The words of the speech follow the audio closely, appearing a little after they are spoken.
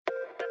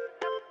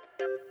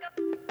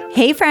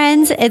Hey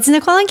friends, it's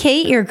Nicole and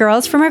Kate, your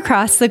girls from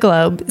across the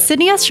globe,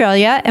 Sydney,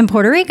 Australia, and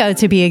Puerto Rico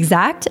to be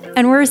exact,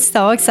 and we're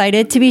so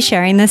excited to be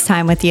sharing this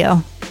time with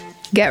you.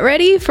 Get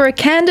ready for a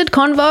candid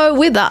convo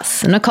with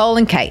us, Nicole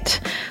and Kate.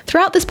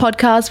 Throughout this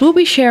podcast, we'll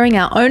be sharing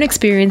our own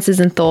experiences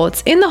and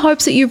thoughts in the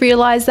hopes that you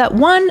realize that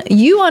 1,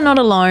 you are not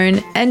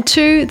alone, and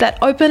 2, that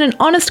open and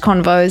honest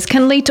convos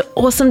can lead to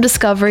awesome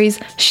discoveries,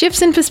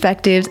 shifts in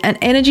perspectives, and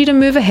energy to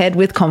move ahead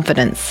with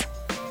confidence.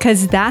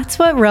 Because that's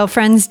what real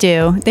friends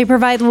do. They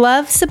provide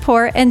love,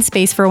 support, and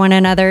space for one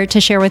another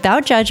to share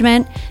without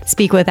judgment,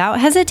 speak without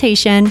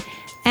hesitation,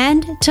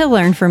 and to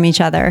learn from each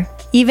other,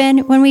 even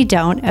when we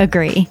don't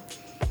agree.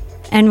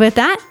 And with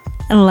that,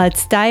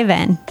 let's dive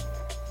in.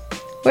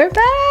 We're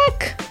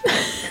back.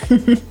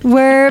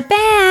 We're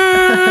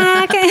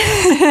back.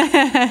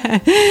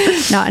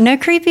 Not in a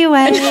creepy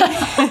way. No.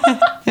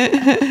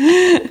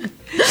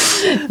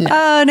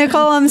 Oh,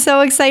 Nicole, I'm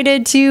so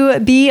excited to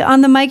be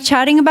on the mic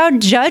chatting about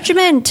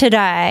judgment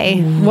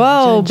today.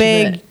 Whoa, judgment.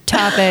 Big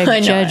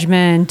topic,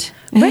 judgment.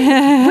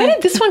 Where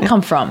did this one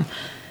come from? I'm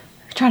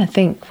trying to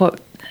think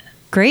what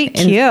great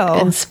cue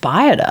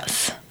inspired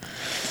us.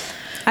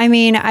 I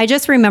mean, I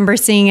just remember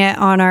seeing it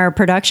on our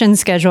production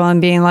schedule and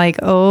being like,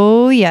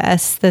 oh,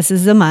 yes, this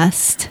is a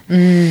must.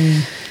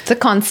 It's a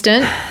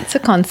constant.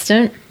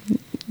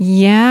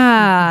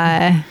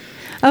 Yeah.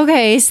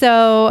 Okay,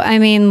 so, I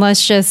mean,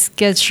 let's just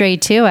get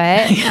straight to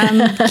it.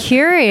 I'm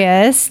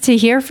curious to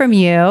hear from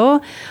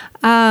you.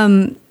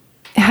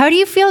 How do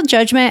you feel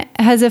judgment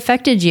has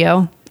affected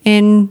you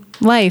in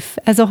life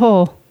as a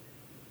whole?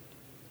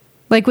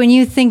 Like when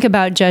you think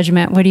about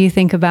judgment, what do you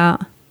think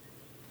about?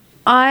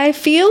 I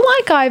feel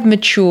like I've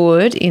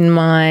matured in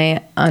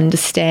my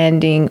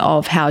understanding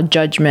of how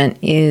judgment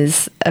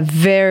is a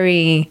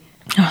very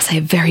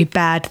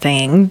bad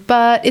thing,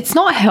 but it's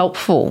not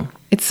helpful.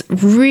 It's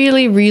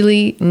really,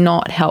 really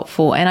not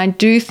helpful. And I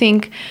do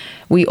think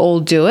we all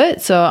do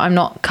it. So I'm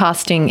not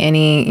casting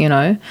any,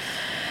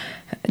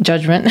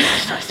 judgment.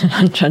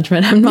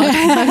 Judgment.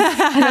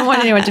 I don't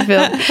want anyone to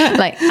feel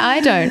like I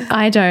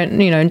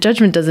don't,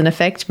 judgment doesn't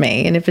affect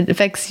me. And if it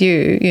affects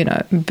you,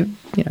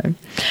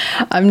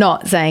 I'm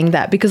not saying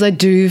that because I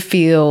do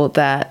feel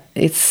that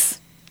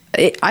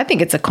I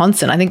think it's a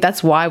constant. I think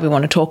that's why we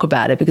want to talk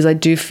about it, because I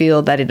do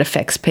feel that it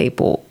affects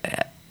people.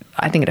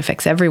 I think it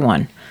affects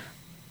everyone.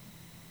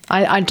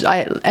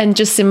 And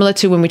just similar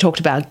to when we talked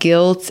about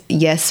guilt,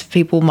 yes,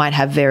 people might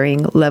have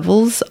varying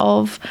levels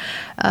of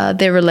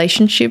their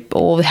relationship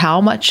or how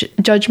much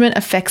judgment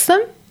affects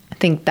them. I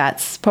think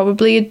that's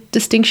probably a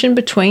distinction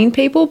between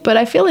people, but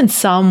I feel in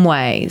some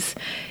ways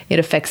it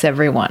affects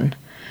everyone.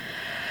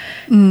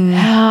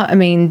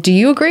 Do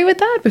you agree with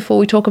that before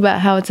we talk about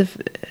how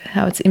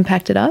it's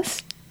impacted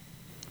us?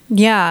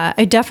 Yeah,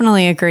 I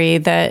definitely agree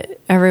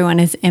that everyone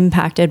is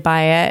impacted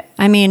by it.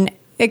 I mean,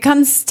 it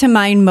comes to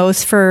mind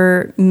most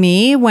for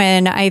me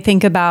when I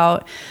think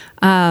about,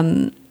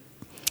 I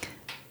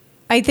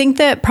think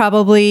that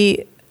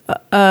probably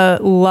a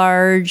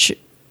large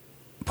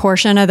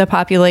portion of the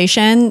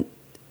population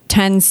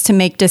tends to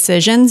make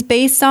decisions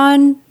based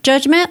on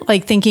judgment,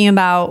 like thinking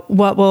about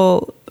what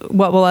will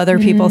other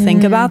people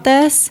think about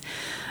this.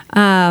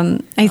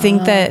 I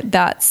think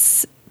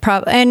that's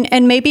probably,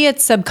 and maybe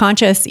it's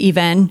subconscious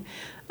even,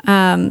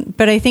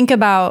 but I think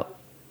about,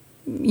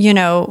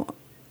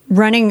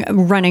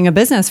 running a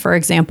business, for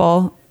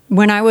example.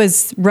 When I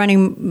was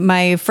running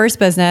my first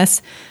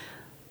business,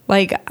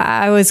 like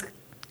I was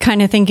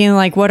kind of thinking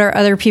like, what are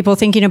other people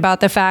thinking about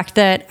the fact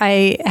that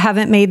I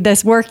haven't made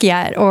this work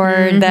yet,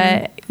 or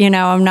that,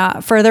 I'm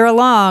not further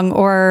along,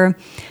 or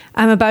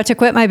I'm about to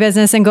quit my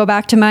business and go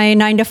back to my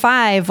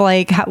 9-to-5.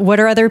 Like, what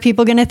are other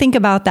people going to think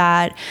about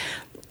that?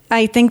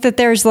 I think that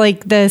there's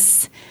like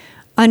this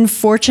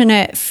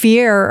unfortunate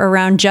fear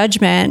around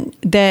judgment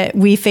that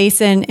we face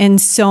in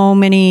so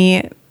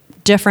many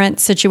different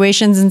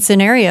situations and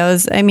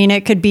scenarios. I mean,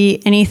 it could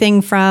be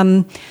anything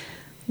from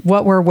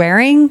what we're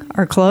wearing,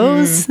 our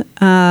clothes,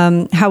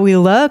 how we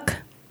look.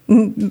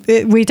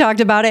 We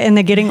talked about it in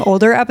the getting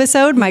older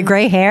episode, my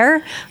gray hair.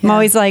 Yeah. I'm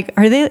always like,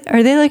 are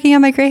they looking at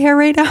my gray hair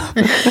right now?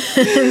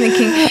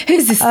 Thinking,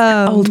 who's this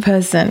old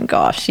person?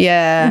 Gosh.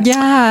 Yeah.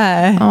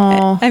 Yeah.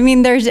 Oh. I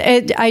mean,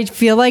 I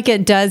feel like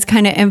it does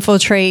kind of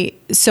infiltrate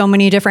so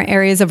many different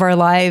areas of our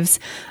lives.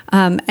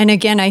 And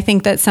again, I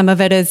think that some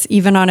of it is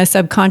even on a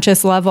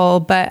subconscious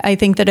level, but I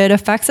think that it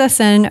affects us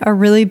in a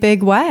really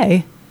big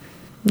way.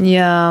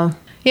 Yeah.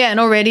 Yeah,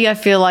 and already I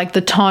feel like the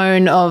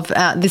tone of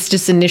this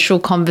just initial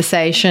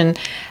conversation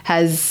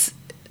it's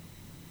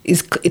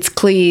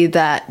clear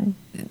that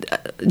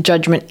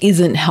judgment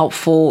isn't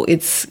helpful.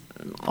 It's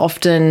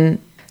often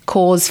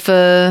cause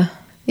for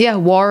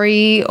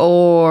worry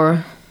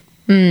or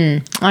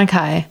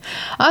okay.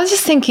 I was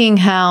just thinking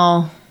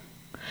how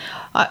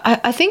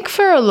I think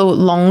for a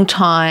long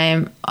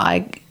time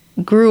I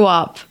grew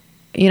up.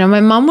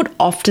 My mum would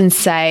often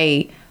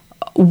say,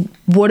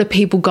 what are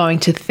people going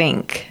to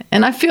think?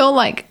 And I feel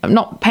like I'm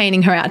not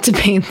painting her out to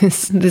be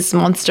this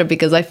monster,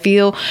 because I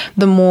feel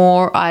the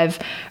more I've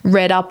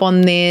read up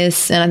on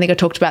this, and I think I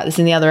talked about this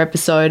in the other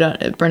episode,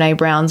 Brene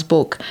Brown's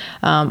book,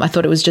 I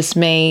thought it was just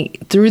me,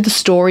 through the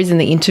stories and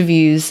the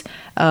interviews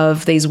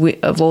of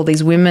all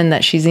these women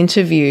that she's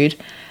interviewed,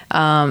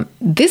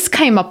 this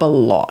came up a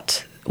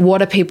lot.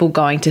 What are people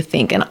going to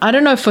think? And I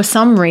don't know, for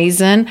some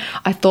reason,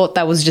 I thought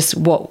that was just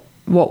what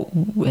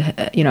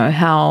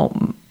how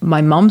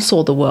my mum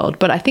saw the world.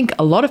 But I think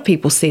a lot of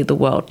people see the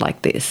world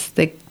like this.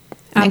 They're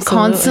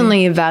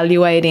constantly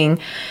evaluating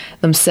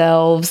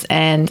themselves,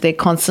 and they're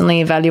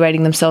constantly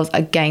evaluating themselves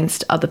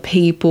against other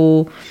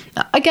people,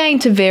 again,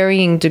 to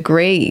varying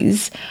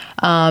degrees.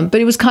 But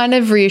it was kind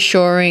of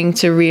reassuring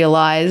to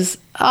realize,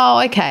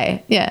 oh,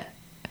 okay, yeah.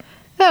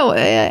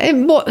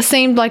 It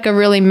seemed like a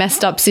really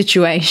messed up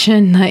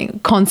situation,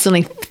 like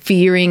constantly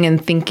fearing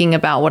and thinking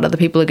about what other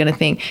people are going to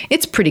think.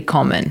 It's pretty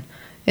common.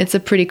 It's a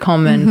pretty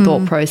common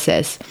thought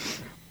process.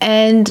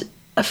 And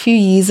a few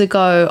years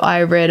ago,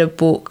 I read a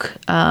book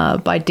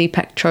by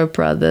Deepak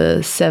Chopra,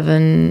 The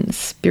 7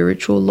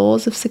 Spiritual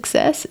Laws of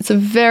Success. It's a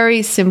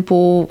very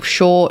simple,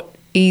 short,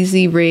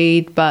 easy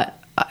read,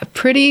 but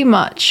pretty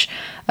much,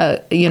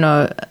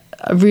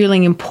 a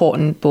really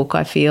important book,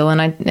 I feel.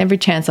 And every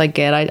chance I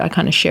get, I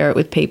kind of share it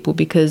with people,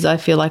 because I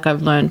feel like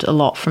I've learned a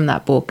lot from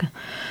that book.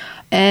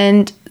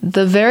 And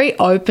the very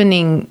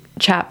opening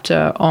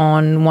chapter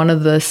on one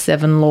of the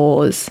 7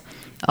 laws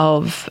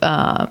of,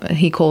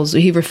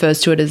 he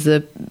refers to it as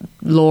the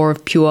law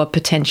of pure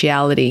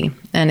potentiality.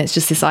 And it's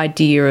just this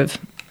idea of,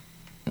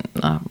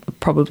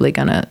 probably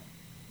going to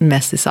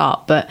mess this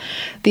up, but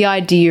the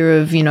idea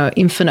of,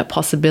 infinite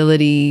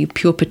possibility,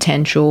 pure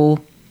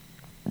potential,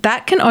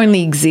 that can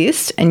only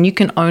exist, and you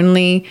can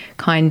only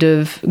kind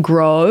of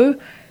grow.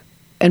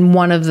 And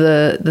one of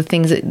the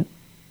things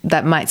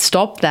that might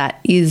stop that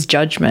is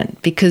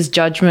judgment, because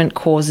judgment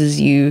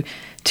causes you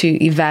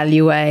to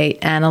evaluate,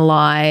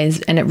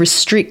 analyze, and it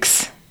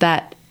restricts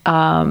that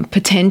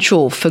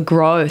potential for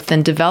growth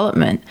and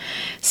development.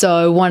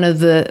 So one of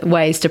the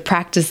ways to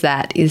practice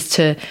that is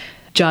to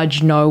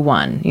judge no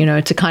one,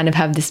 to kind of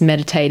have this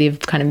meditative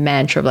kind of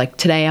mantra of like,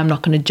 today I'm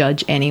not going to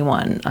judge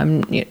anyone.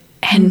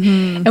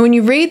 And when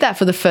you read that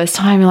for the first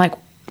time, you're like,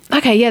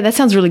 okay, yeah, that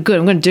sounds really good.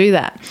 I'm going to do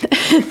that.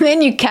 And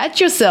then you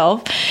catch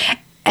yourself.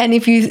 And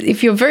if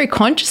you're very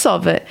conscious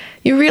of it,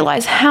 you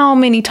realize how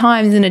many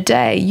times in a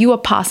day you are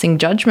passing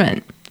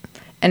judgment.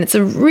 And it's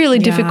a really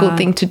difficult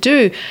thing to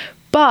do.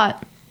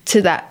 But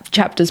to that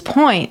chapter's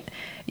point,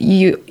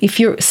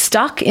 if you're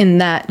stuck in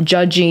that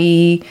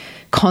judgy,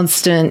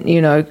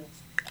 constant,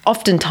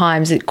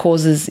 oftentimes it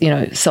causes,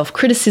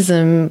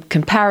 self-criticism,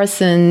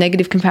 comparison,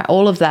 negative comparison,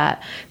 all of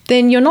that,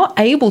 then you're not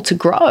able to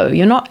grow.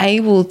 You're not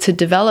able to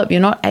develop.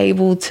 You're not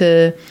able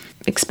to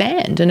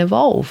expand and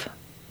evolve.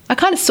 I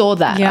kind of saw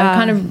that.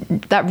 Yeah.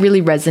 That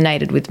really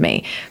resonated with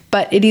me.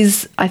 But it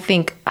is, I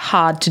think,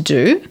 hard to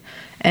do,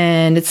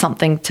 and it's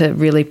something to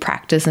really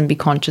practice and be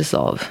conscious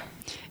of.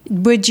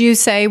 Would you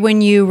say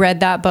when you read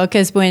that book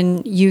is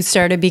when you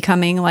started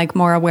becoming like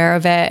more aware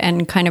of it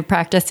and kind of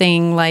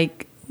practicing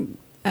like,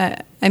 I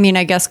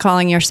guess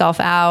calling yourself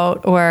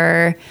out,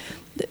 or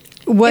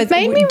what?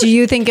 Do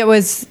you think it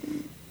was?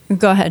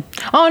 Go ahead.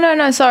 Oh,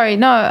 no, sorry.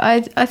 No,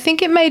 I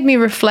think it made me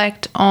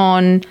reflect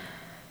on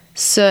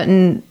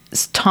certain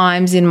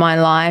times in my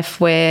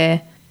life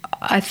where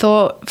I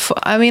thought,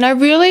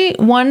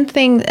 one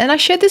thing, and I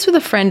shared this with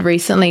a friend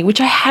recently,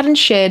 which I hadn't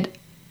shared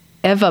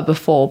ever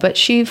before, but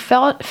she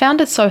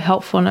found it so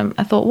helpful. And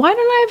I thought, why don't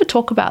I ever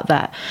talk about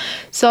that?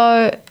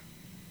 So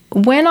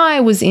when I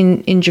was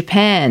in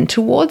Japan,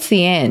 towards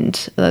the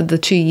end, the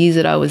 2 years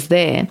that I was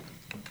there,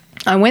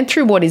 I went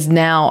through what is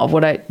now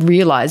what I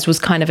realized was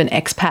kind of an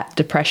expat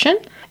depression.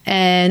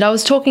 And I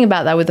was talking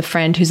about that with a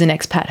friend who's an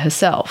expat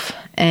herself.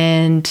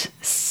 And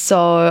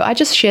so I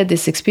just shared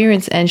this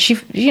experience, and she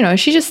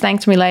just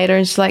thanked me later,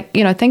 and she's like,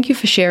 thank you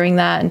for sharing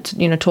that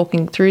and,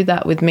 talking through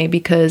that with me,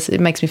 because it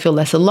makes me feel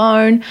less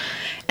alone.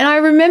 And I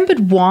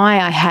remembered why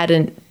I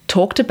hadn't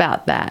talked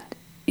about that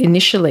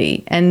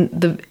initially,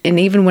 and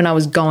even when I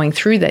was going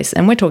through this,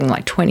 and we're talking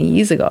like 20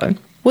 years ago,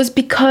 was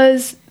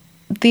because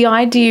the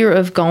idea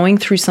of going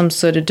through some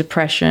sort of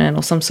depression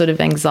or some sort of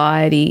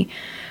anxiety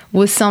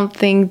was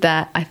something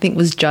that I think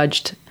was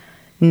judged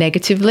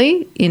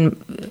negatively in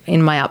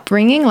my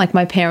upbringing. Like,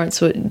 my parents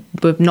were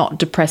not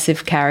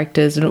depressive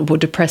characters, or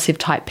depressive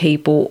type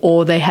people,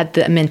 or they had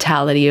the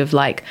mentality of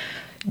like,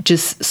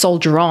 just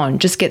soldier on,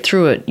 just get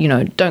through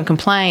it, don't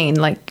complain,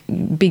 like,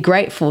 be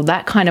grateful,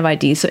 that kind of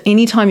idea. So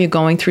anytime you're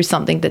going through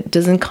something that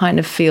doesn't kind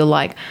of feel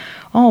like,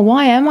 oh,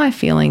 why am I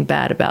feeling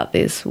bad about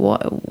this?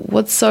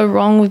 What's so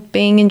wrong with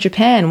being in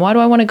Japan? Why do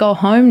I want to go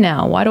home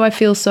now? Why do I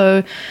feel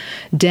so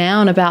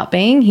down about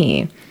being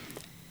here?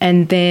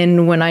 And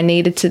then when I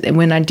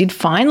did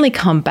finally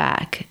come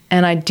back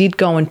and I did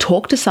go and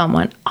talk to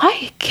someone,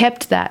 I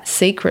kept that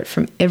secret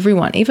from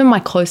everyone, even my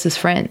closest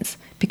friends,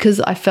 because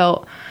I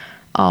felt,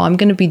 oh, I'm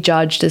going to be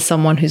judged as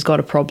someone who's got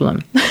a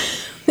problem.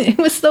 It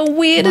was the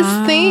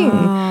weirdest thing.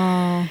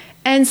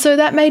 And so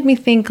that made me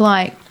think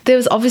like there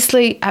was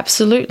obviously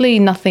absolutely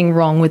nothing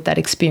wrong with that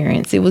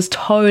experience. It was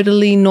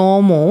totally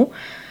normal.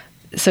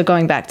 So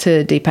going back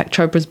to Deepak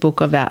Chopra's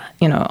book about,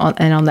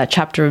 on that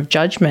chapter of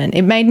judgment,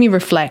 it made me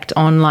reflect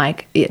on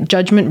like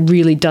judgment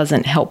really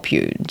doesn't help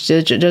you.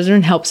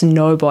 Judgment helps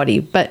nobody,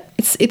 but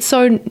it's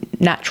so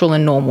natural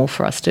and normal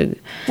for us to.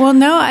 Well,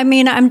 no, I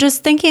mean, I'm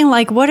just thinking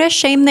like, what a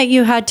shame that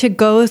you had to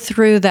go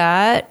through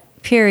that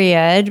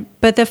period.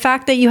 But the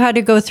fact that you had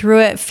to go through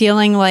it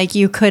feeling like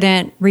you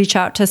couldn't reach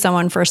out to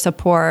someone for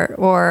support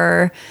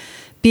or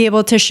be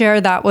able to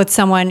share that with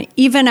someone,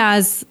 even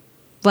as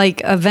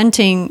like a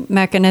venting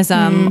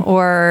mechanism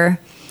or,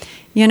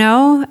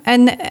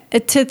 and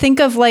to think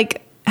of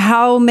like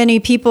how many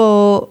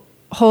people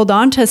hold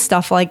on to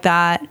stuff like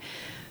that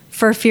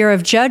for fear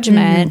of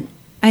judgment.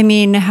 I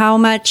mean, how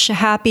much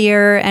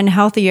happier and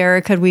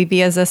healthier could we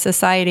be as a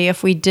society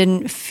if we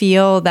didn't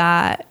feel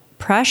that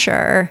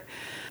pressure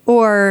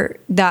or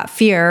that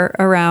fear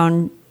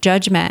around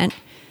judgment?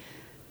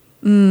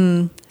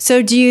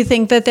 So do you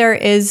think that there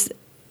is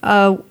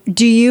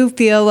do you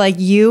feel like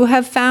you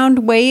have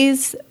found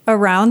ways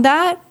around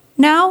that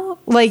now?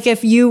 Like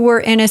if you were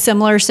in a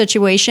similar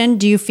situation,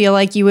 do you feel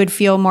like you would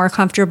feel more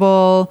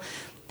comfortable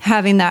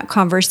having that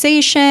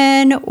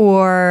conversation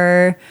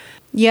or,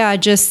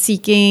 just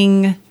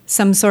seeking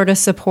some sort of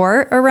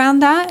support around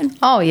that?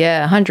 Oh,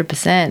 yeah,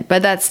 100%.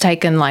 But that's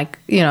taken like,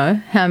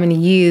 how many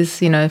years,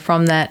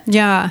 from that.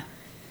 Yeah.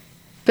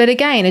 But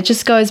again, it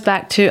just goes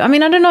back to, I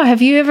mean, I don't know,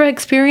 have you ever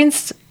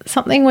experienced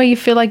something where you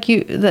feel like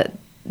that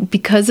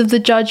because of the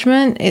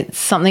judgment, it's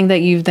something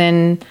that you've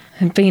then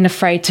been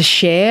afraid to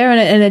share?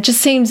 And it just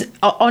seems,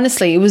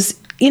 honestly, it was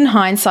in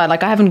hindsight,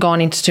 like I haven't gone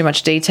into too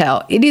much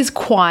detail. It is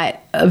quite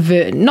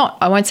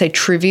I won't say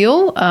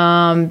trivial,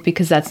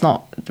 because that's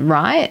not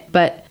right.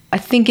 But I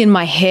think in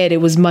my head, it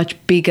was much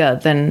bigger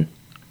than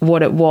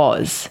what it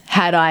was.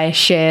 Had I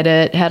shared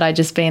it, had I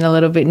just been a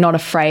little bit not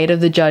afraid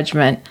of the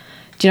judgment.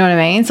 Do you know what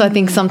I mean? So I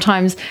think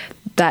sometimes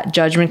that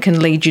judgment can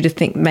lead you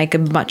to make a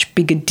much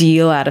bigger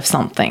deal out of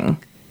something.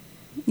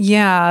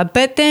 Yeah,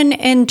 but then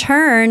in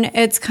turn,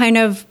 it's kind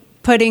of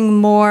putting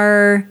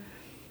more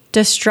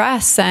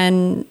distress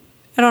and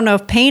I don't know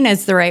if pain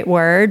is the right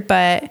word,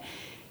 but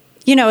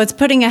it's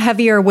putting a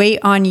heavier weight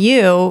on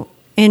you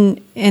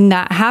in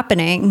that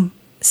happening.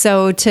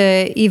 So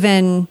to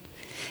even,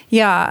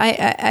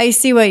 I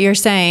see what you're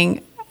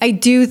saying. I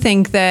do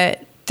think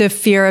that the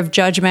fear of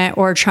judgment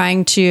or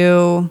trying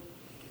to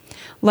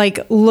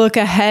like look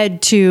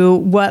ahead to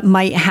what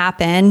might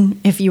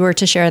happen if you were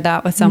to share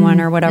that with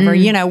someone or whatever,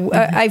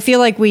 I feel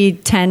like we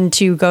tend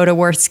to go to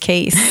worst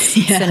case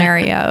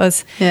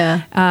scenarios.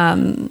 Yeah.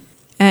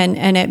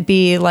 And it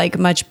be like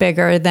much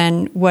bigger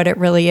than what it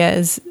really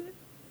is.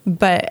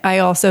 But I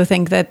also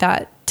think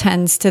that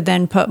tends to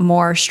then put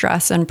more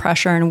stress and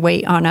pressure and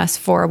weight on us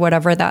for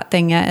whatever that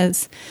thing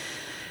is.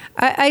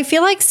 I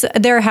feel like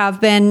there have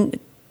been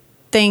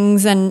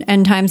things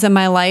and times in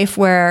my life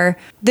where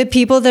the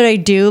people that I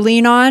do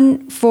lean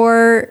on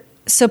for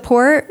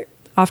support,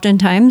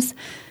 oftentimes,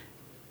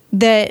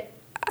 that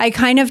I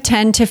kind of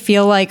tend to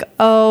feel like,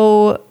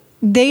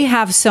 they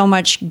have so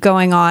much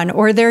going on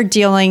or they're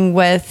dealing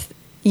with,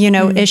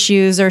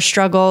 issues or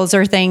struggles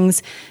or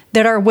things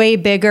that are way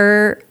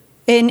bigger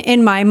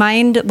in my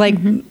mind, like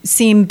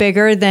seem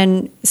bigger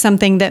than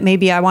something that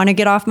maybe I want to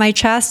get off my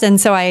chest. And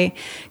so I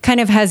kind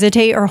of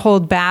hesitate or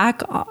hold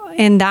back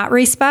in that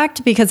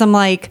respect because I'm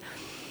like,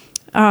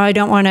 I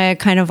don't want to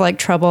kind of like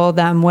trouble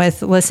them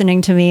with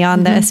listening to me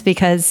on this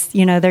because,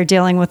 they're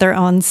dealing with their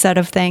own set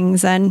of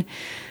things. And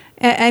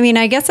I mean,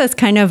 I guess that's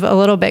kind of a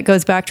little bit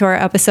goes back to our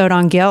episode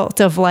on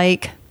guilt of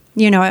like,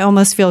 I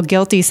almost feel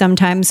guilty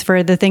sometimes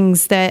for the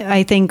things that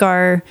I think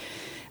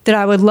that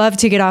I would love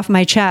to get off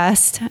my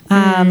chest. Is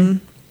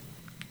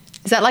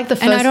that like the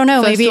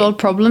first world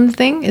problem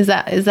thing? Is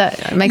that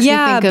it makes me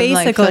think of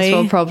like first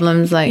world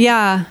problems? Like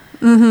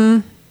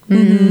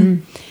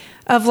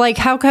of like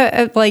how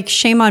could like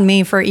shame on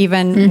me for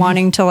even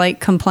wanting to like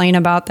complain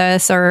about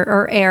this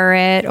or air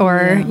it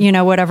or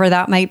whatever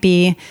that might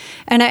be.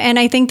 And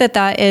I think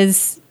that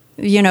is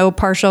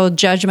partial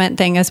judgment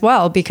thing as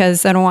well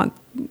because I don't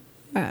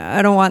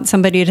want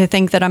somebody to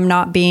think that I'm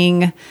not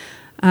being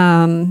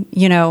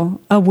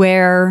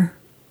aware.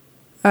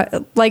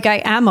 Like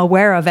I am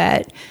aware of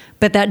it,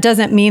 but that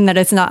doesn't mean that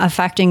it's not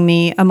affecting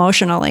me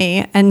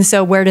emotionally. And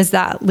so where does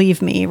that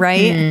leave me,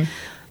 right?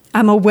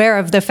 I'm aware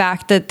of the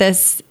fact that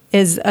this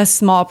is a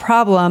small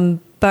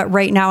problem, but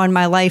right now in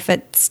my life,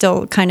 it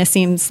still kind of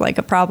seems like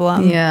a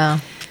problem. Yeah.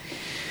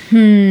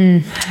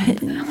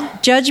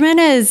 Judgment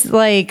is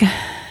like,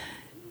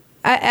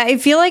 I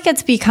feel like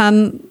it's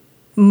become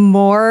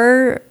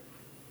more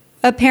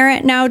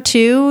apparent now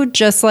too,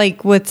 just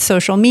like with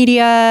social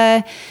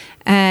media.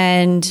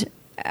 And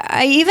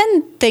I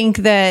even think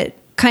that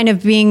kind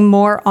of being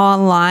more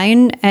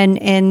online and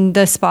in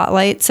the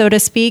spotlight, so to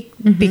speak,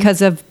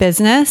 because of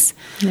business,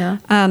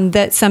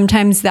 that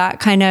sometimes that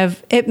kind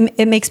of,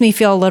 it makes me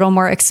feel a little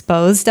more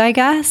exposed, I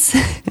guess.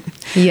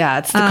 Yeah,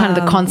 it's the kind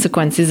of the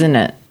consequence, isn't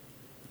it?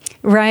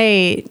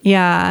 Right.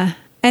 Yeah.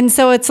 And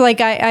so it's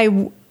like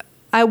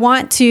I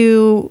want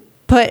to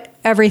put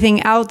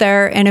everything out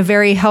there in a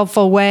very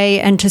helpful way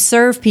and to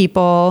serve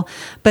people,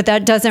 but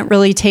that doesn't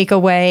really take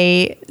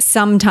away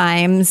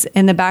sometimes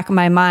in the back of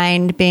my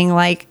mind being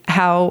like,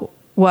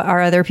 what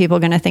are other people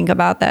going to think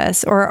about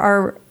this?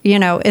 Or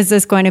is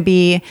this going to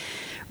be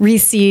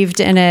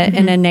received in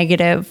a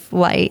negative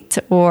light,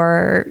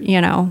 or,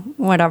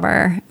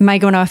 whatever? Am I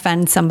going to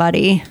offend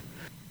somebody?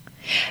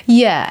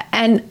 Yeah.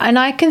 And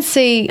I can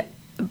see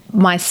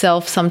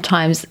myself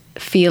sometimes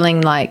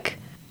feeling like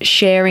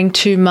sharing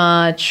too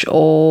much,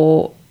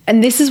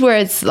 and this is where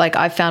it's like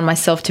I found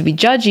myself to be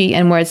judgy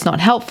and where it's not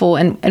helpful.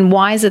 And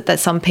why is it that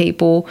some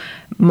people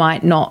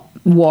might not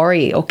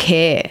worry or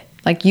care?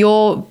 Like,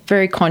 you're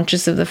very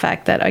conscious of the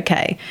fact that,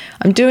 okay,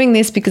 I'm doing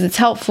this because it's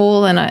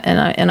helpful and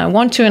I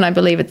want to, and I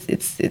believe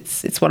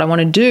it's what I want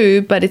to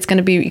do, but it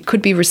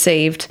could be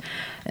received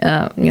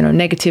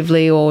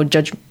negatively or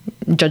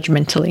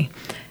judgmentally.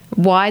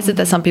 Why is it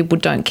that some people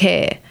don't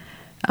care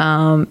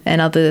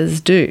and others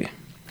do?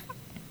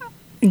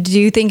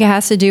 Do you think it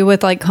has to do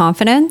with like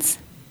confidence?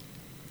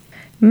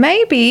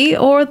 Maybe,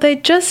 or they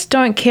just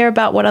don't care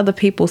about what other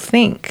people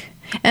think.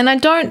 And I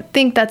don't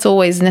think that's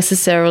always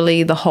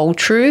necessarily the whole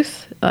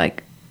truth.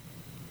 Like,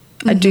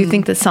 I do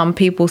think that some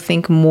people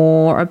think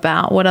more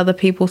about what other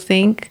people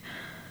think.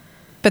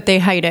 But they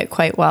hide it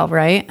quite well,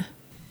 right?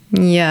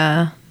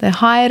 Yeah, they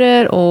hide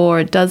it, or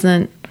it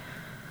doesn't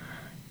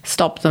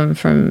stop them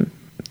from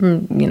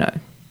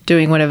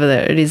doing whatever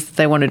it is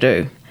they want to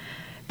do.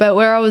 But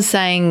where I was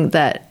saying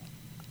that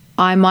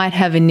I might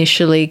have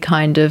initially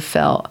kind of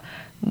felt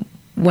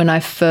when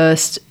I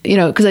first,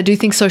 because I do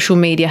think social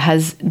media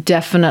has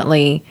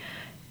definitely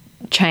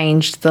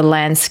changed the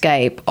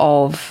landscape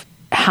of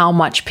how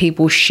much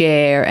people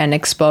share and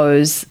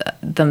expose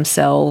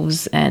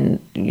themselves and,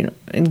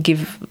 and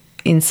give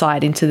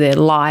insight into their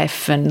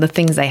life and the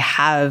things they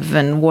have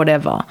and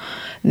whatever.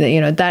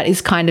 That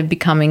is kind of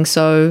becoming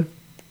so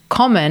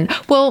common.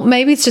 Well,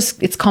 maybe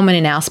it's common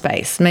in our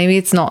space. Maybe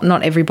it's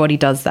not everybody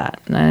does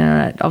that.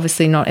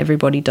 Obviously not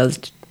everybody does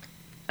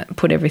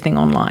put everything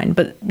online,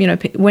 but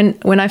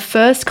when I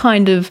first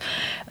kind of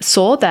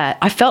saw that,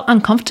 I felt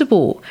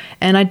uncomfortable,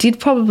 and I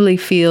did probably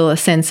feel a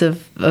sense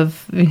of a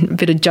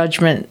bit of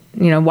judgment.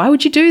 Why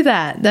would you do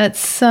that?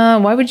 That's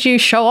why would you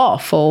show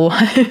off? Or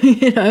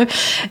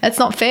that's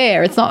not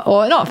fair. It's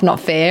not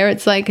fair.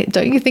 It's like,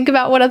 don't you think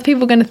about what other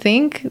people are going to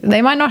think?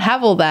 They might not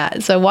have all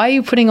that, so why are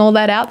you putting all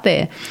that out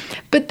there?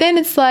 But then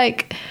it's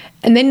like,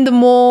 and then the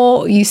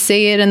more you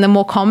see it and the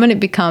more common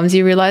it becomes,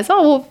 you realize,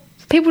 oh well,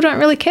 people don't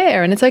really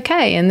care, and it's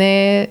okay, and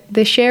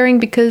they're sharing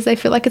because they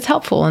feel like it's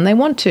helpful and they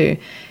want to.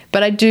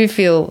 But I do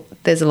feel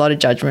there's a lot of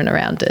judgment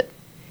around it.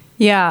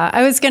 Yeah,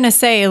 I was going to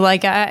say,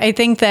 like, I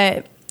think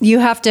that you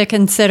have to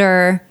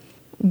consider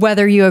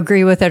whether you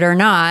agree with it or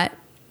not.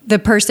 The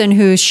person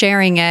who's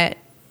sharing it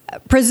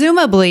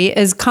presumably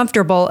is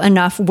comfortable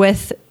enough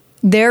with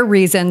their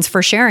reasons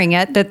for sharing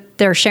it that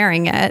they're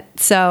sharing it.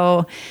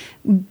 So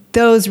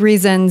those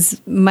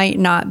reasons might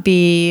not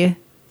be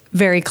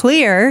very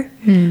clear,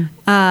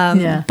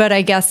 but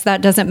I guess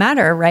that doesn't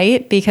matter,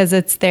 right? Because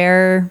it's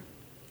their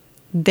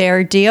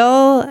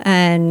deal,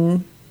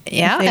 and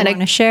they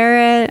want to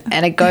share it.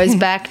 And it goes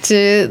back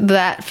to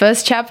that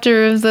first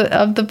chapter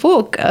of the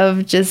book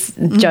of just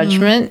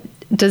judgment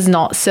does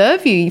not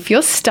serve you. If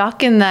you're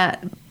stuck in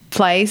that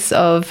place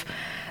of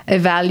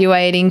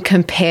evaluating,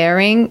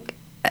 comparing,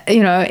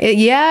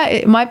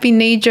 it might be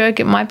knee-jerk,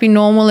 it might be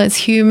normal, it's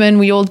human,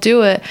 we all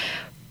do it,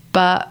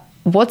 but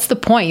what's the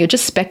point? You're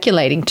just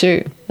speculating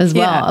too, as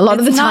well. Yeah, a lot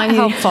of the time, it's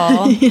not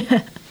helpful.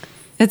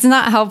 It's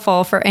not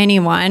helpful for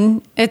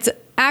anyone. It's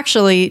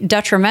actually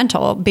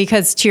detrimental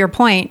because, to your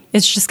point,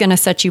 it's just going to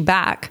set you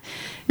back.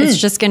 It's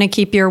just going to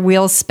keep your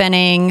wheels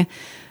spinning.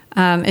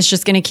 It's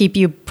just going to keep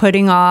you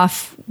putting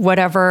off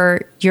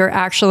whatever you're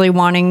actually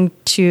wanting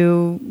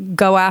to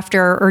go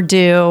after or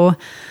do.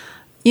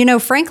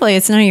 Frankly,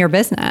 it's none of your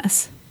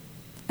business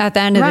at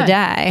the end of the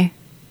day.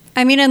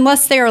 I mean,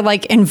 unless they're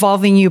like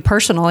involving you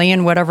personally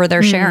in whatever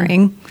they're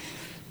sharing,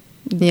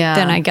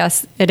 then I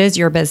guess it is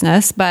your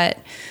business. But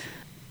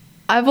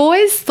I've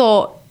always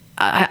thought,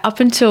 up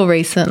until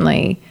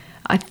recently,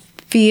 I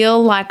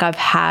feel like I've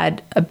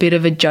had a bit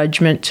of a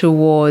judgment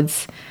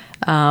towards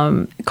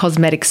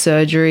cosmetic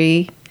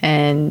surgery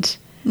and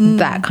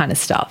that kind of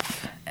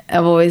stuff.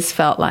 I've always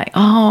felt like,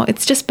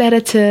 it's just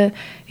better to,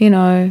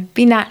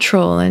 be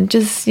natural and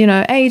just,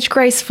 age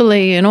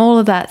gracefully and all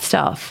of that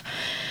stuff.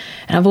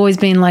 And I've always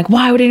been like,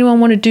 why would anyone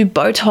want to do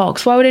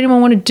Botox? Why would anyone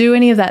want to do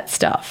any of that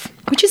stuff?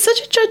 Which is such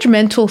a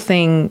judgmental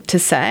thing to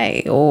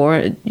say,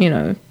 or,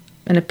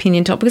 an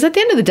opinion topic. Because at the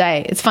end of the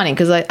day, it's funny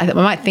because I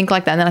might think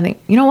like that, and then I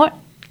think, you know what?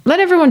 Let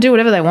everyone do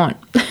whatever they want.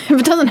 If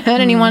it doesn't hurt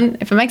anyone,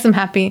 if it makes them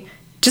happy,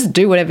 just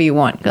do whatever you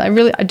want.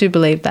 Because I do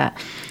believe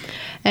that.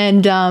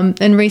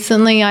 And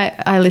recently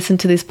I listened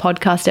to this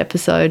podcast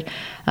episode.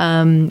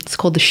 It's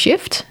called The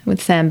Shift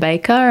with Sam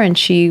Baker, and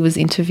she was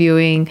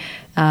interviewing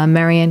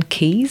Marianne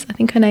Keyes, I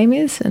think her name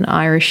is, an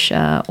Irish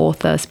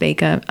author,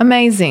 speaker.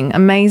 Amazing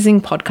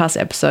podcast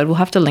episode. We'll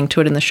have to link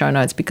to it in the show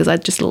notes because I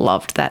just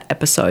loved that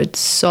episode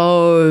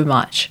so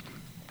much.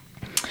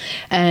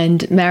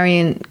 And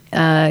Marianne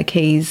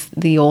Keyes,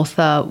 the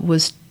author,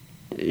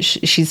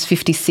 she's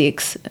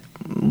 56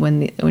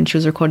 when she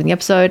was recording the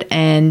episode,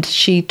 and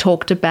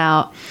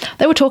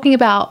they were talking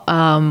about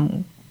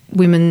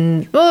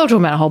women. Well, they were talking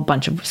about a whole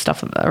bunch of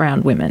stuff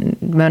around women,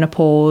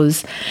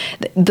 menopause.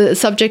 The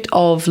subject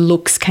of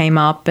looks came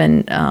up,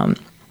 and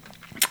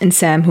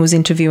Sam, who was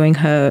interviewing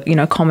her,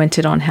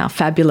 commented on how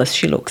fabulous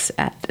she looks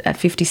at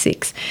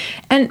 56.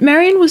 And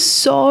Marianne was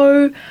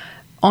so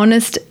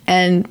honest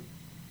and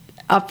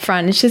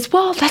upfront, and she says,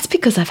 well, that's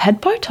because I've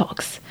had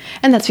Botox,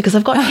 and that's because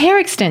I've got hair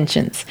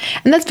extensions,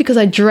 and that's because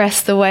I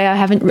dress the way I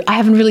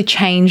haven't really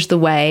changed the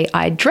way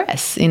I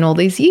dress in all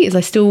these years.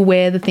 I still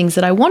wear the things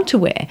that I want to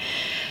wear.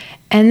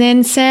 And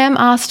then Sam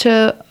asked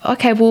her,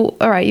 okay, well,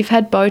 all right, you've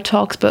had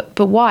Botox,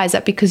 but why? Is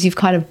that because you've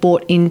kind of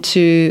bought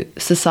into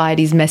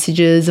society's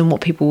messages and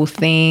what people will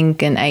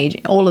think and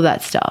age, all of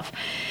that stuff?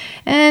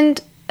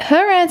 And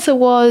her answer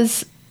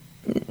was,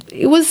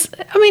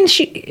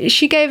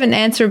 she gave an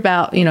answer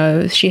about,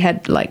 she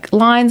had like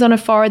lines on her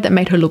forehead that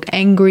made her look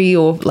angry,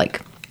 or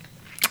like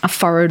a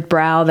furrowed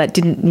brow that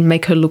didn't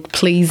make her look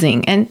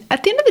pleasing. And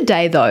at the end of the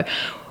day, though,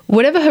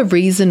 whatever her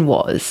reason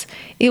was,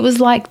 it was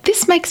like,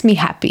 this makes me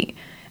happy.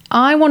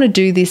 I want to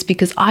do this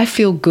because I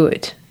feel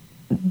good.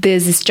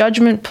 There's this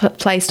judgment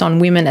placed on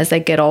women as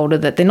they get older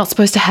that they're not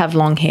supposed to have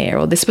long hair,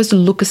 or they're supposed to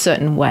look a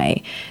certain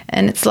way.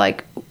 And it's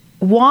like,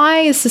 why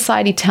is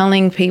society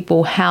telling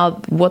people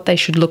what they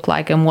should look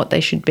like and what they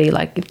should be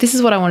like? If this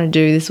is what I want to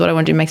do, this is what I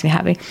want to do, it makes me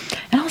happy.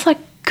 And I was like,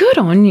 good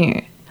on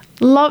you.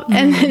 Love.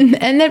 Mm-hmm.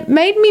 And it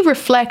made me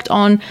reflect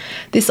on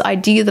this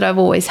idea that I've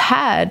always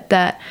had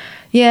that,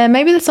 yeah,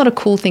 maybe that's not a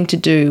cool thing to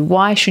do.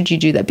 Why should you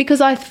do that?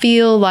 Because I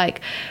feel like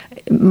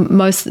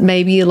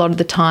maybe a lot of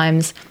the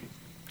times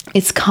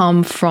it's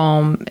come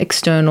from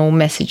external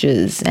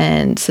messages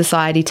and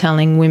society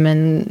telling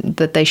women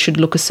that they should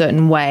look a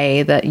certain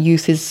way, that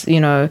youth is,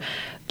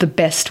 the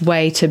best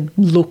way to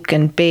look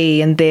and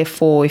be. And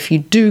therefore, if you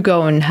do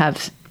go and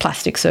have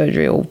plastic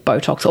surgery or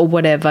Botox or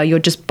whatever, you're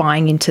just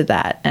buying into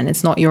that and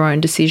it's not your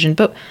own decision.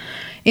 But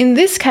in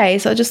this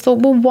case, I just thought,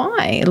 well,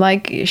 why?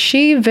 Like,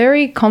 she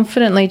very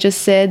confidently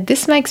just said,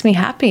 this makes me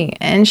happy.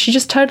 And she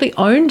just totally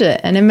owned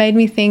it. And it made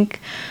me think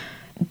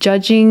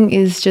judging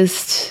is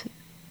just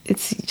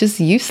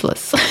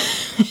useless.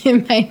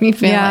 It made me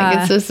feel like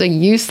it's just a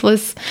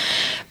useless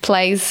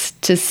place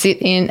to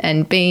sit in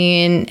and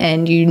be in,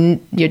 and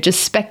you're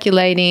just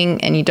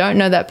speculating and you don't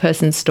know that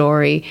person's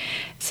story.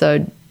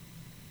 So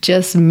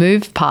just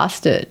move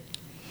past it.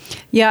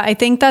 Yeah, I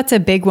think that's a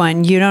big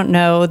one. You don't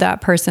know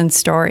that person's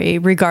story,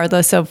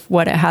 regardless of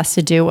what it has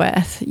to do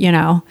with.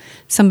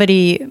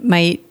 Somebody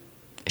might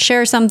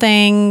share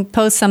something,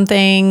 post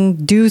something,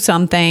 do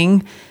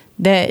something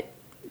that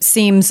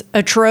seems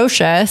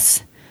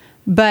atrocious,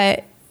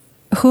 but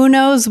who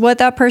knows what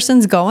that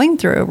person's going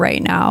through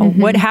right now,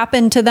 what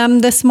happened to them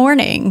this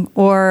morning,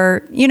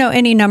 or,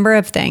 any number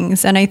of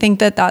things. And I think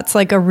that that's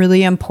like a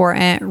really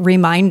important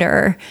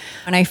reminder.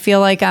 And I feel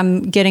like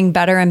I'm getting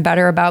better and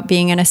better about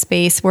being in a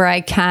space where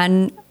I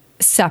can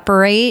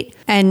separate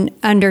and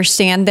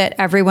understand that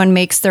everyone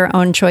makes their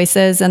own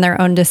choices and their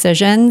own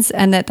decisions,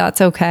 and that that's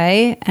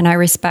okay. And I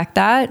respect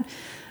that.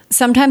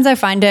 Sometimes I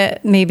find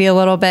it maybe a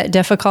little bit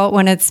difficult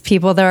when it's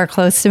people that are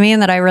close to me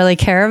and that I really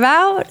care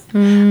about,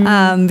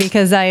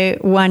 because I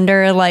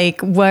wonder, like,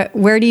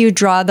 where do you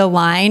draw the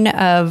line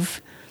of,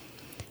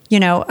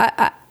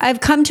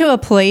 I've come to a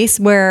place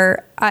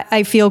where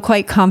I feel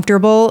quite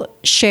comfortable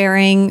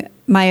sharing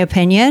my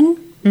opinion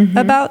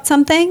about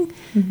something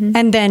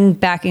and then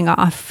backing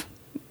off.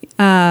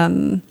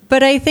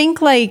 But I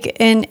think, like,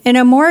 in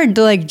a more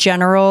like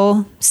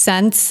general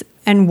sense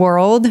and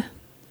world,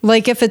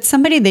 like, if it's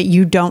somebody that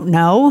you don't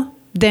know,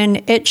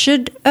 then it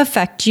should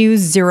affect you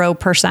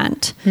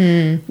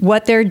 0%.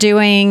 What they're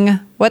doing,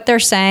 what they're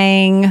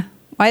saying,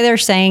 why they're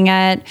saying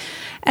it.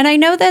 And I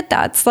know that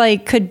that's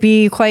like could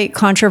be quite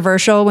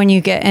controversial when you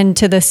get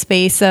into the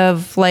space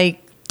of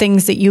like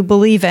things that you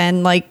believe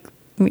in, like,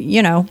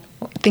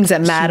 things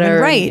that matter,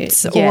 human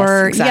rights,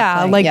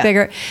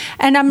 bigger.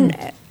 And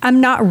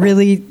I'm not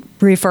really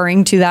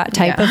referring to that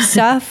type of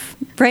stuff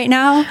right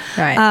now.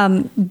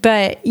 Right.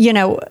 But,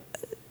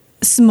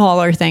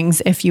 smaller things,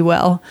 if you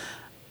will.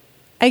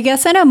 I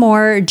guess in a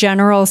more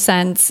general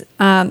sense,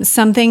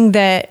 something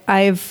that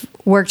I've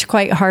worked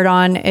quite hard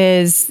on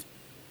is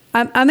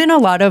I'm in a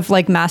lot of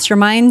like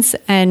masterminds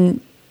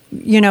and,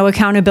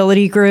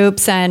 accountability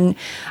groups. And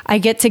I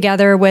get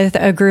together with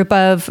a group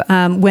of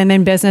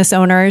women business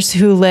owners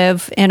who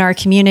live in our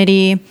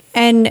community.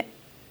 And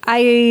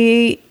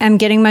I am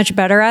getting much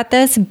better at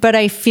this, but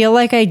I feel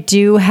like I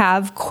do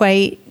have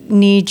quite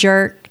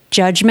knee-jerk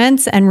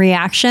judgments and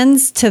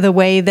reactions to the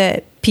way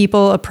that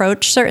people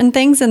approach certain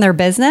things in their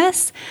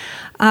business.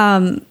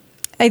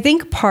 I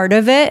think part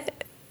of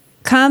it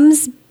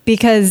comes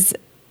because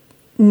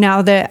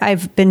now that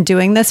I've been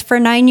doing this for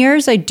 9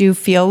 years, I do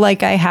feel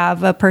like I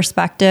have a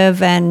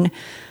perspective and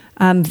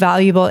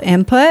valuable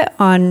input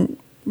on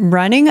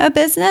running a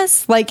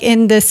business, like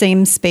in the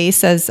same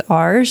space as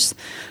ours,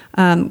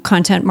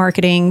 content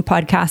marketing,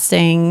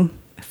 podcasting,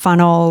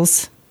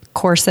 funnels,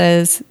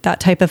 courses, that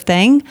type of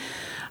thing.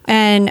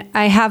 And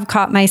I have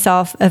caught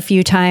myself a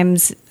few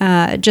times,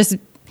 just,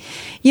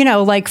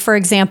 like, for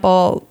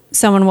example,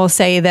 someone will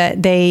say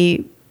that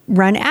they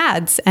run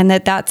ads and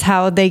that's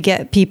how they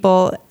get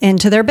people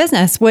into their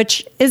business,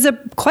 which is a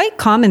quite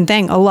common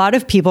thing. A lot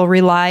of people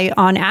rely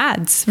on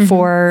ads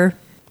for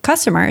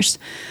customers.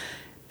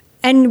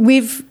 And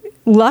we've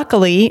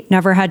luckily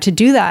never had to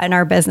do that in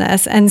our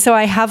business. And so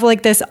I have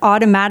like this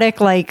automatic,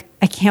 like,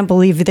 I can't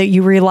believe that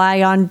you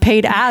rely on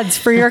paid ads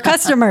for your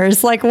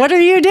customers. Like, what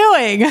are you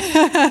doing?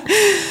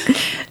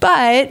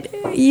 But,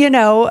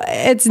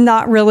 it's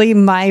not really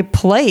my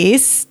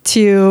place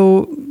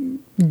to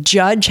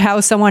judge how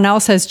someone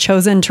else has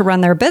chosen to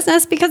run their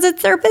business because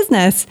it's their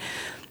business.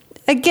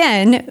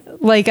 Again,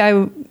 like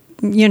I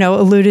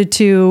alluded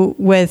to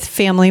with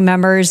family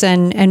members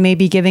and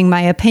maybe giving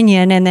my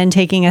opinion and then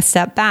taking a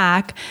step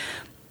back.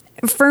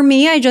 For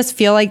me, I just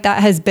feel like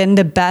that has been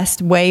the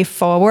best way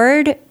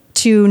forward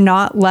to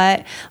not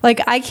let, like,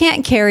 I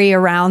can't carry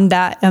around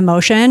that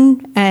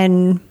emotion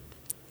and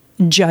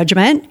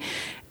judgment.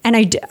 And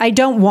I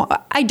don't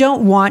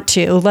want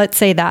to, let's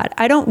say that.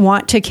 I don't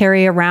want to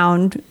carry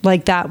around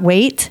like that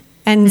weight.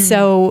 And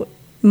so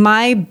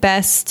my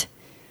best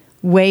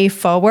way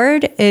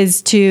forward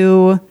is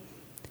to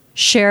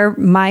share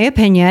my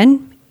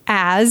opinion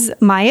as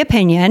my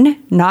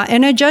opinion, not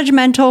in a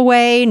judgmental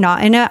way,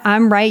 not in a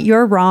I'm right,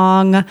 you're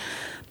wrong,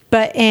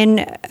 but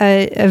in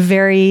a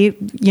very,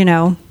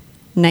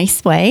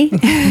 nice way.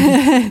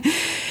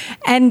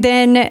 And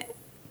then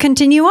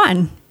continue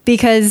on.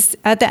 Because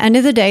at the end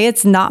of the day,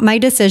 it's not my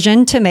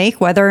decision to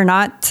make whether or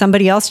not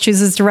somebody else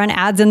chooses to run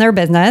ads in their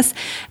business.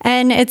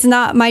 And it's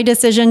not my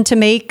decision to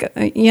make,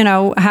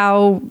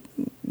 how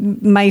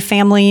my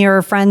family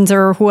or friends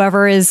or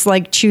whoever is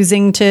like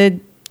choosing to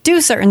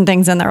do certain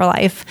things in their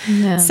life.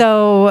 Yeah.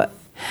 So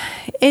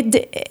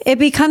it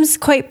becomes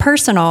quite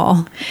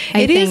personal.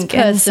 I think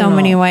in so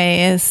many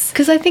ways.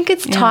 Because I think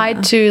it's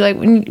tied to, like,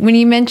 when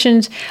you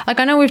mentioned, like,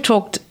 I know we've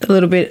talked a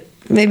little bit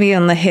maybe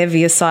on the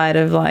heavier side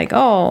of like,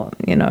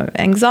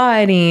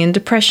 anxiety and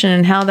depression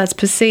and how that's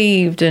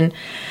perceived.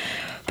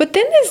 But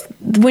then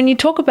when you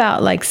talk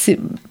about like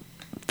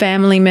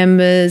family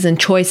members and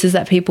choices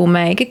that people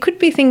make, it could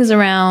be things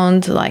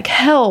around like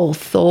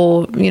health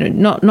or,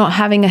 not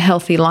having a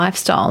healthy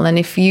lifestyle. And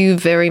if you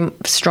very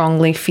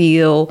strongly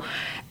feel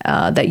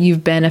that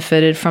you've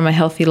benefited from a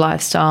healthy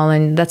lifestyle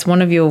and that's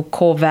one of your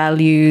core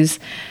values,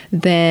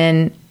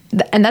 then,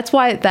 and that's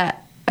why that,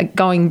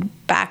 going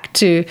back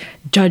to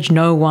judge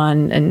no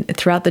one and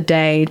throughout the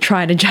day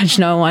try to judge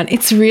no one,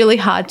 it's really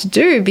hard to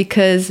do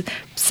because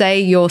say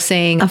you're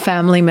seeing a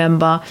family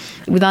member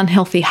with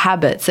unhealthy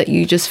habits that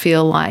you just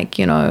feel like,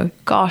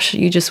 gosh,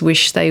 you just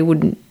wish they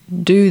wouldn't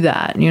do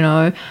that,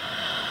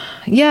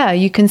 Yeah,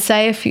 you can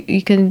say if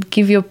you can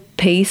give your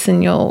piece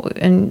and your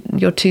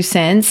 2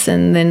 cents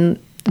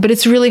but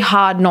it's really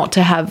hard not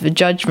to have a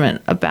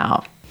judgment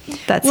about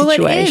that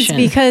situation. Well, it is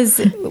because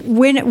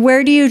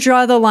where do you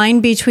draw the line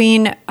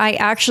between I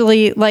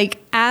actually, like,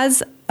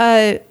 as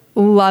a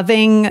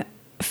loving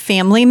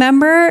family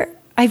member,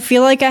 I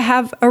feel like I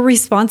have a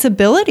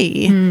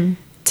responsibility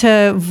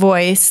to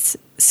voice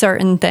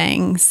certain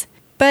things,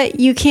 but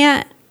you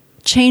can't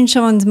change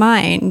someone's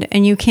mind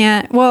and you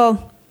can't,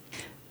 well,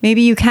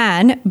 maybe you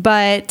can,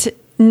 but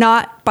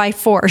not by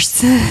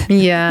force.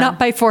 Yeah. Not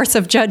by force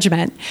of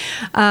judgment.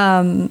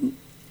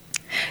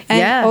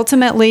 And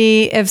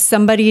ultimately, if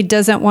somebody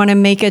doesn't want to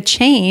make a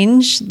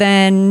change,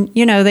 then,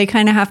 they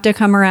kind of have to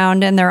come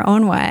around in their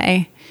own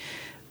way.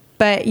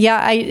 But yeah,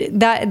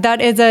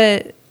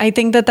 I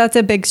think that's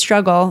a big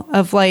struggle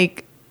of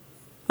like,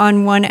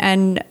 on one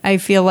end, I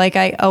feel like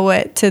I owe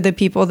it to the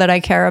people that I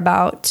care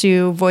about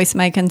to voice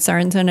my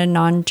concerns in a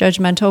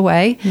non-judgmental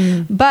way.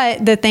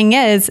 But the thing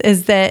is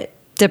that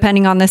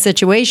depending on the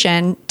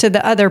situation, to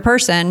the other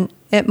person,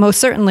 it most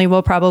certainly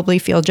will probably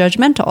feel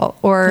judgmental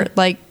or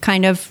like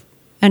kind of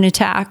an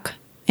attack,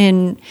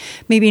 in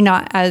maybe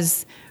not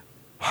as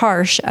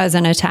harsh as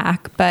an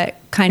attack, but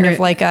kind of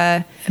like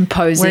a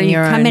imposing where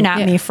you're coming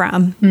at me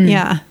from.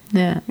 Yeah.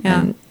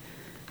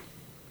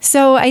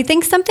 So I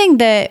think something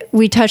that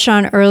we touched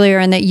on earlier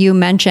and that you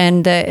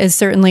mentioned that is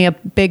certainly a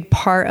big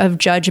part of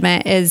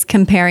judgment is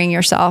comparing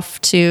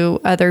yourself to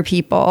other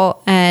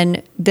people.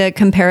 And the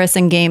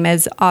comparison game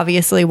is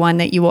obviously one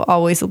that you will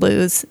always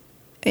lose.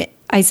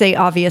 I say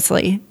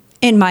obviously.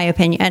 In my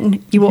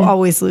opinion, you will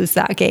always lose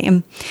that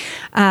game.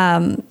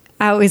 I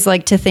always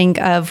like to think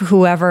of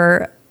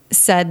whoever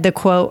said the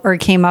quote or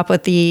came up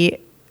with the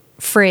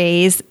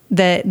phrase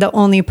that the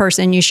only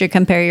person you should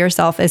compare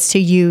yourself is to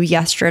you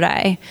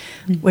yesterday,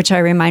 which I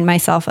remind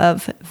myself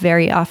of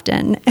very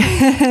often.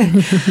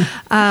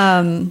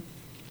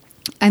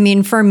 I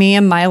mean, for me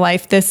in my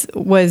life, this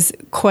was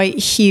quite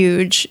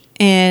huge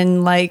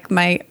in like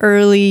my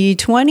early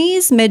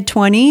 20s, mid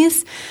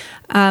 20s,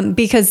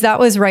 because that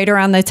was right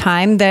around the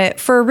time that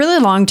for a really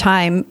long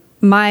time,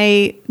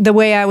 the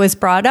way I was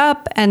brought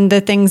up and the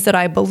things that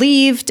I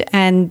believed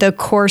and the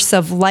course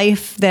of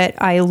life that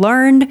I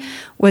learned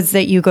was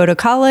that you go to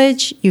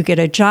college, you get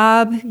a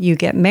job, you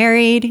get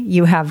married,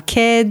 you have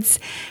kids,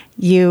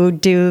 you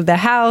do the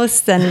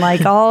house and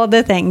like all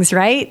the things,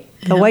 right?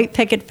 The white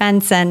picket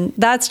fence. And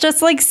that's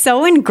just like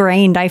so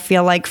ingrained, I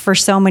feel like, for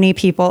so many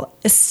people,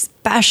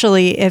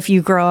 especially if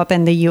you grow up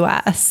in the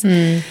US.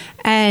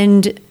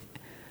 And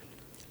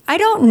I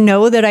don't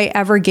know that I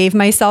ever gave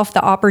myself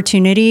the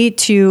opportunity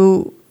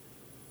to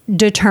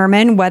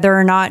determine whether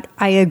or not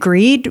I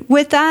agreed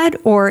with that,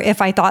 or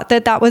if I thought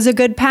that that was a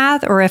good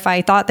path, or if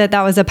I thought that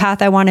that was a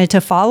path I wanted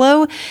to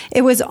follow.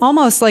 It was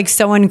almost like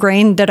so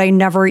ingrained that I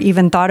never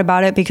even thought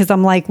about it, because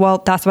I'm like, well,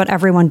 that's what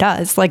everyone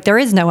does. Like, there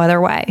is no other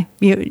way.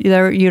 You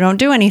don't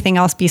do anything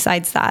else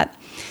besides that.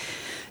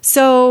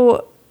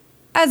 So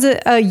as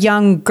a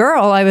young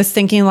girl, I was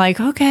thinking like,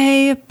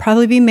 okay,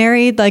 probably be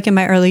married like in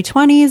my early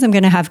 20s. I'm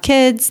going to have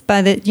kids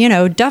by the,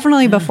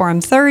 definitely before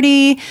I'm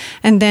 30,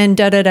 and then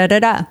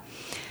da-da-da-da-da.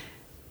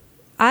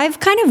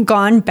 I've kind of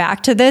gone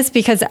back to this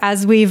because,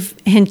 as we've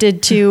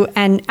hinted to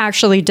and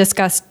actually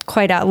discussed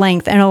quite at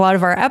length in a lot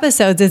of our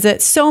episodes, is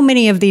that so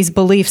many of these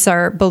beliefs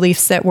are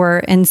beliefs that were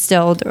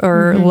instilled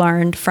or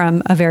learned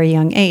from a very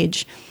young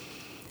age.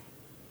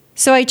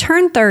 So I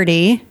turned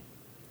 30.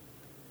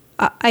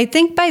 I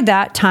think by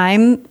that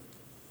time,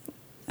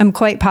 I'm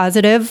quite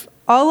positive,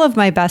 all of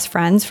my best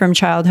friends from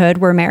childhood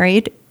were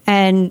married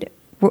and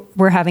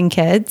were having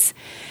kids,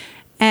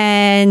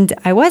 and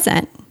I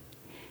wasn't.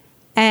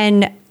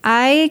 And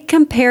I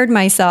compared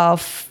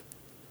myself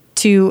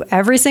to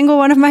every single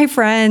one of my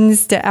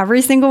friends, to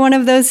every single one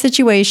of those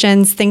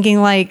situations,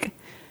 thinking like,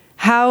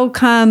 how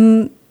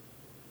come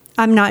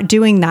I'm not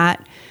doing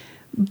that?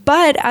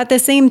 But at the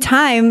same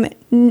time,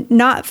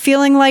 not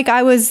feeling like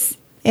I was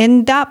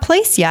in that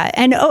place yet.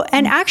 And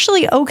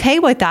actually okay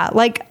with that.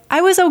 Like, I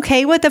was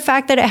okay with the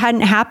fact that it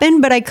hadn't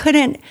happened, but I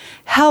couldn't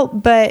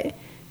help but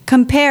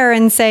compare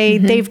and say,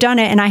 they've done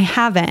it and I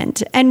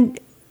haven't. And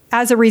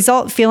as a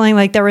result, feeling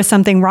like there was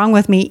something wrong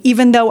with me,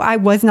 even though I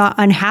was not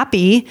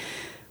unhappy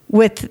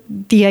with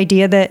the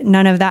idea that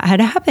none of that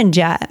had happened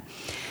yet.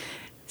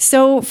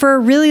 So for a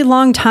really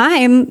long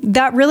time,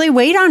 that really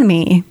weighed on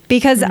me,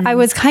 because I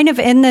was kind of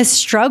in this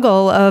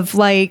struggle of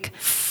like,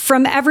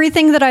 from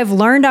everything that I've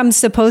learned, I'm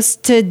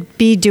supposed to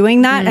be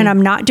doing that and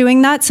I'm not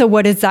doing that. So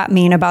what does that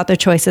mean about the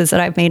choices that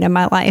I've made in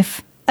my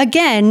life?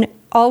 Again,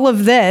 all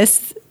of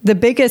this, the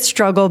biggest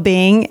struggle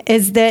being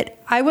is that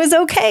I was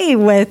okay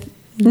with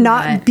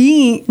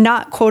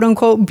not quote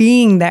unquote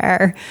being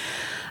there.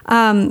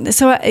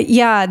 So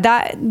yeah,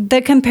 that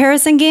the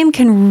comparison game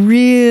can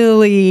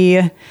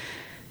really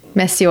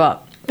mess you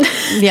up.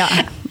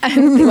 Yeah.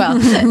 Well,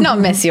 not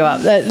mess you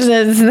up.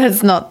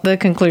 That's not the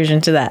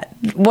conclusion to that.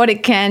 What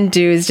it can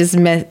do is just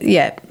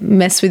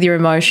mess with your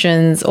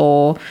emotions,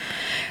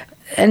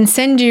 and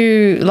send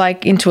you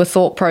like into a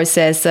thought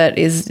process that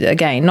is,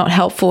 again, not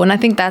helpful. And I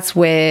think that's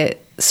where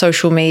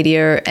social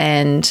media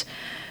and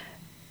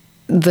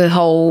the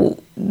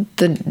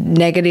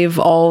negative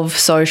of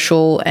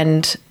social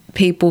and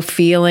people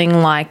feeling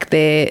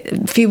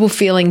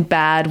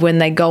bad when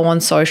they go on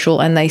social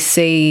and they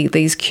see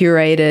these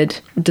curated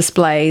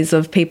displays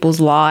of people's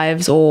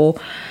lives,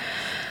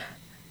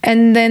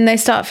 and then they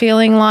start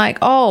feeling like,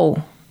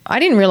 oh, I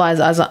didn't realize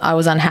I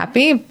was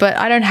unhappy, but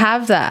I don't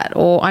have that,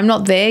 or I'm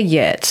not there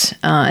yet.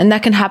 And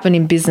that can happen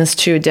in business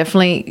too.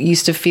 Definitely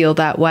used to feel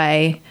that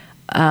way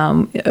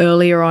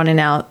earlier on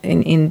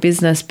in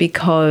business,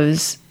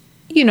 because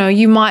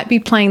you might be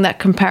playing that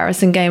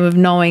comparison game of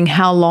knowing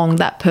how long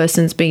that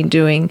person's been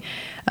doing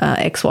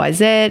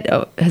XYZ,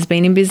 or has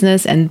been in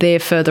business, and they're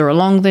further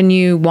along than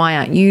you. Why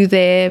aren't you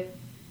there?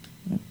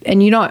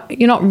 And you're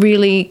not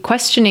really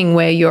questioning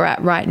where you're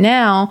at right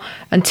now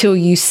until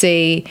you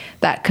see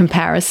that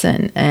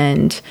comparison.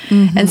 And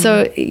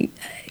so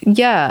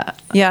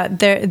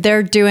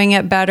they're doing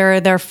it better.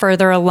 They're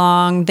further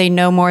along. They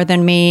know more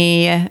than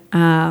me.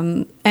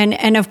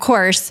 And of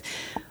course,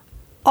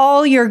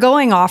 all you're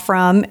going off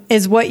from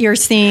is what you're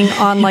seeing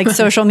on like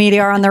social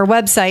media or on their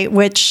website,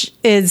 which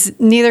is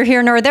neither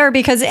here nor there,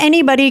 because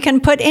anybody can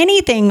put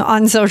anything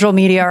on social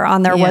media or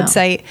on their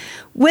website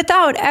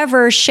without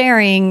ever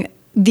sharing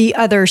the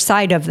other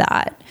side of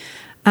that.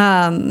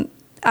 I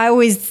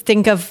always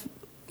think of,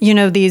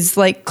 these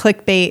like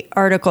clickbait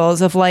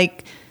articles of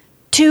like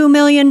 $2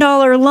 million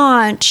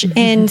launch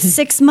in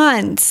 6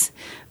 months.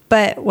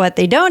 But what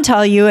they don't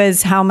tell you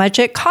is how much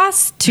it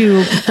costs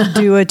to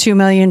do a $2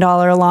 million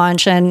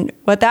launch, and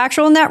what the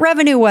actual net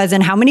revenue was,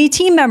 and how many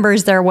team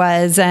members there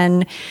was,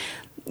 and,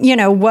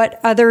 what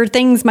other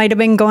things might have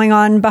been going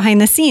on behind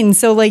the scenes.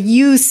 So like,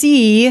 you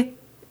see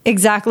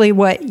exactly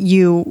what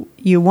you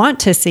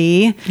want to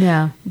see.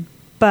 Yeah.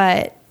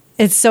 But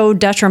it's so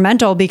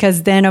detrimental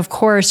because then of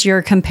course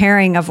you're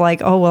comparing of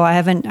like, oh, well, I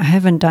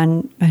haven't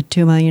done a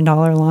 $2 million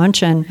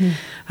launch and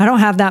I don't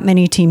have that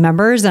many team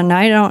members and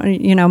I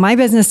don't, my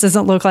business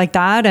doesn't look like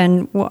that.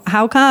 And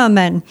how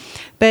come?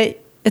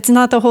 But it's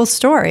not the whole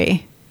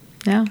story.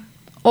 Yeah.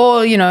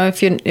 Or,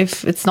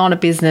 if it's not a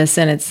business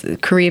and it's a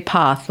career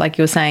path, like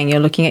you were saying,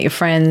 you're looking at your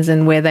friends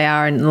and where they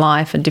are in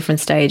life at different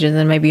stages,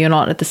 and maybe you're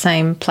not at the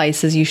same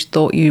place as you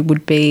thought you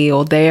would be,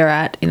 or they're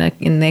at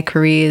in their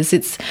careers.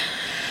 It's,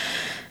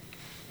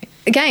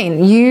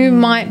 again, you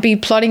might be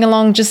plodding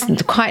along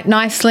just quite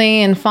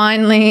nicely and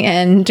finely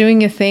and doing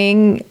your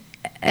thing,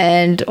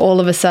 and all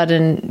of a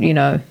sudden,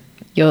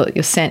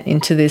 you're sent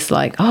into this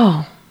like,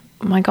 oh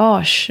my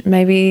gosh,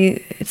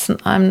 maybe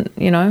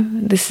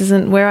this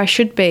isn't where I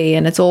should be.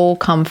 And it's all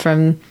come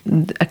from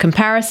a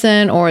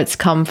comparison, or it's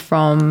come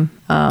from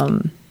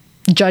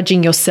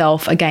judging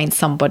yourself against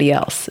somebody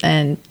else.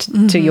 And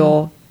to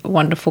your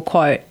wonderful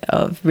quote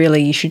of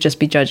really, you should just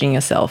be judging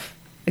yourself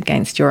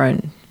against your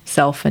own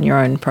self and your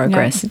own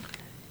progress.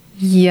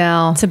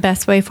 Yeah. It's the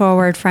best way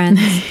forward,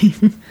 friends.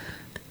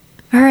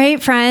 All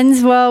right,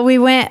 friends. Well, we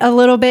went a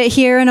little bit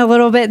here and a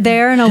little bit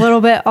there and a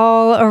little bit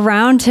all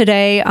around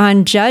today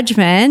on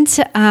judgment.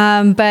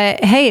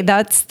 But hey,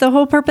 that's the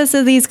whole purpose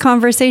of these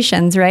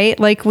conversations, right?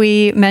 Like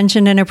we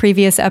mentioned in a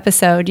previous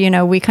episode,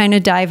 we kind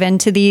of dive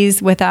into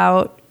these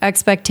without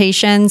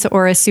expectations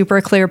or a super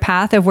clear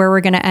path of where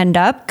we're going to end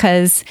up,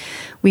 because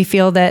we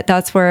feel that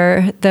that's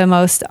where the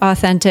most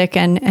authentic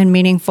and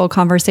meaningful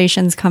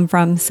conversations come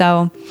from.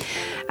 So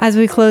as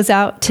we close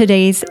out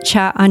today's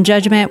chat on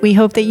judgment, we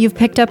hope that you've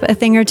picked up a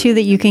thing or two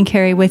that you can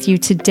carry with you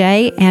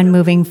today and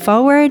moving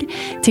forward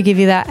to give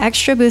you that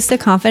extra boost of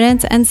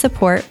confidence and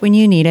support when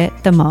you need it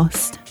the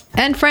most.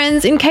 And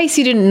friends, in case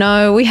you didn't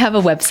know, we have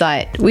a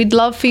website. We'd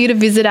love for you to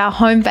visit our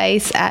home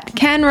base at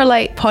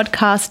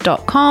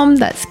canrelatepodcast.com.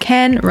 That's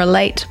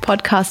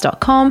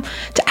canrelatepodcast.com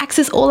to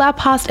access all our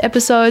past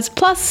episodes,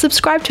 plus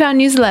subscribe to our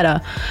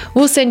newsletter.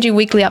 We'll send you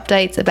weekly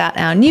updates about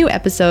our new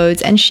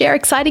episodes and share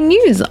exciting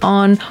news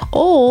on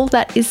all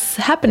that is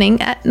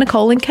happening at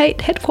Nicole and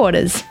Kate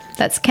headquarters.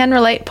 That's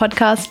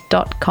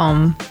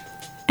canrelatepodcast.com.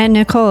 And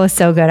Nicole is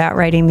so good at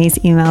writing these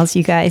emails,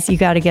 you guys. You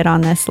got to get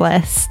on this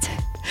list.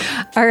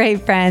 All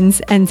right,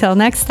 friends, until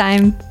next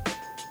time.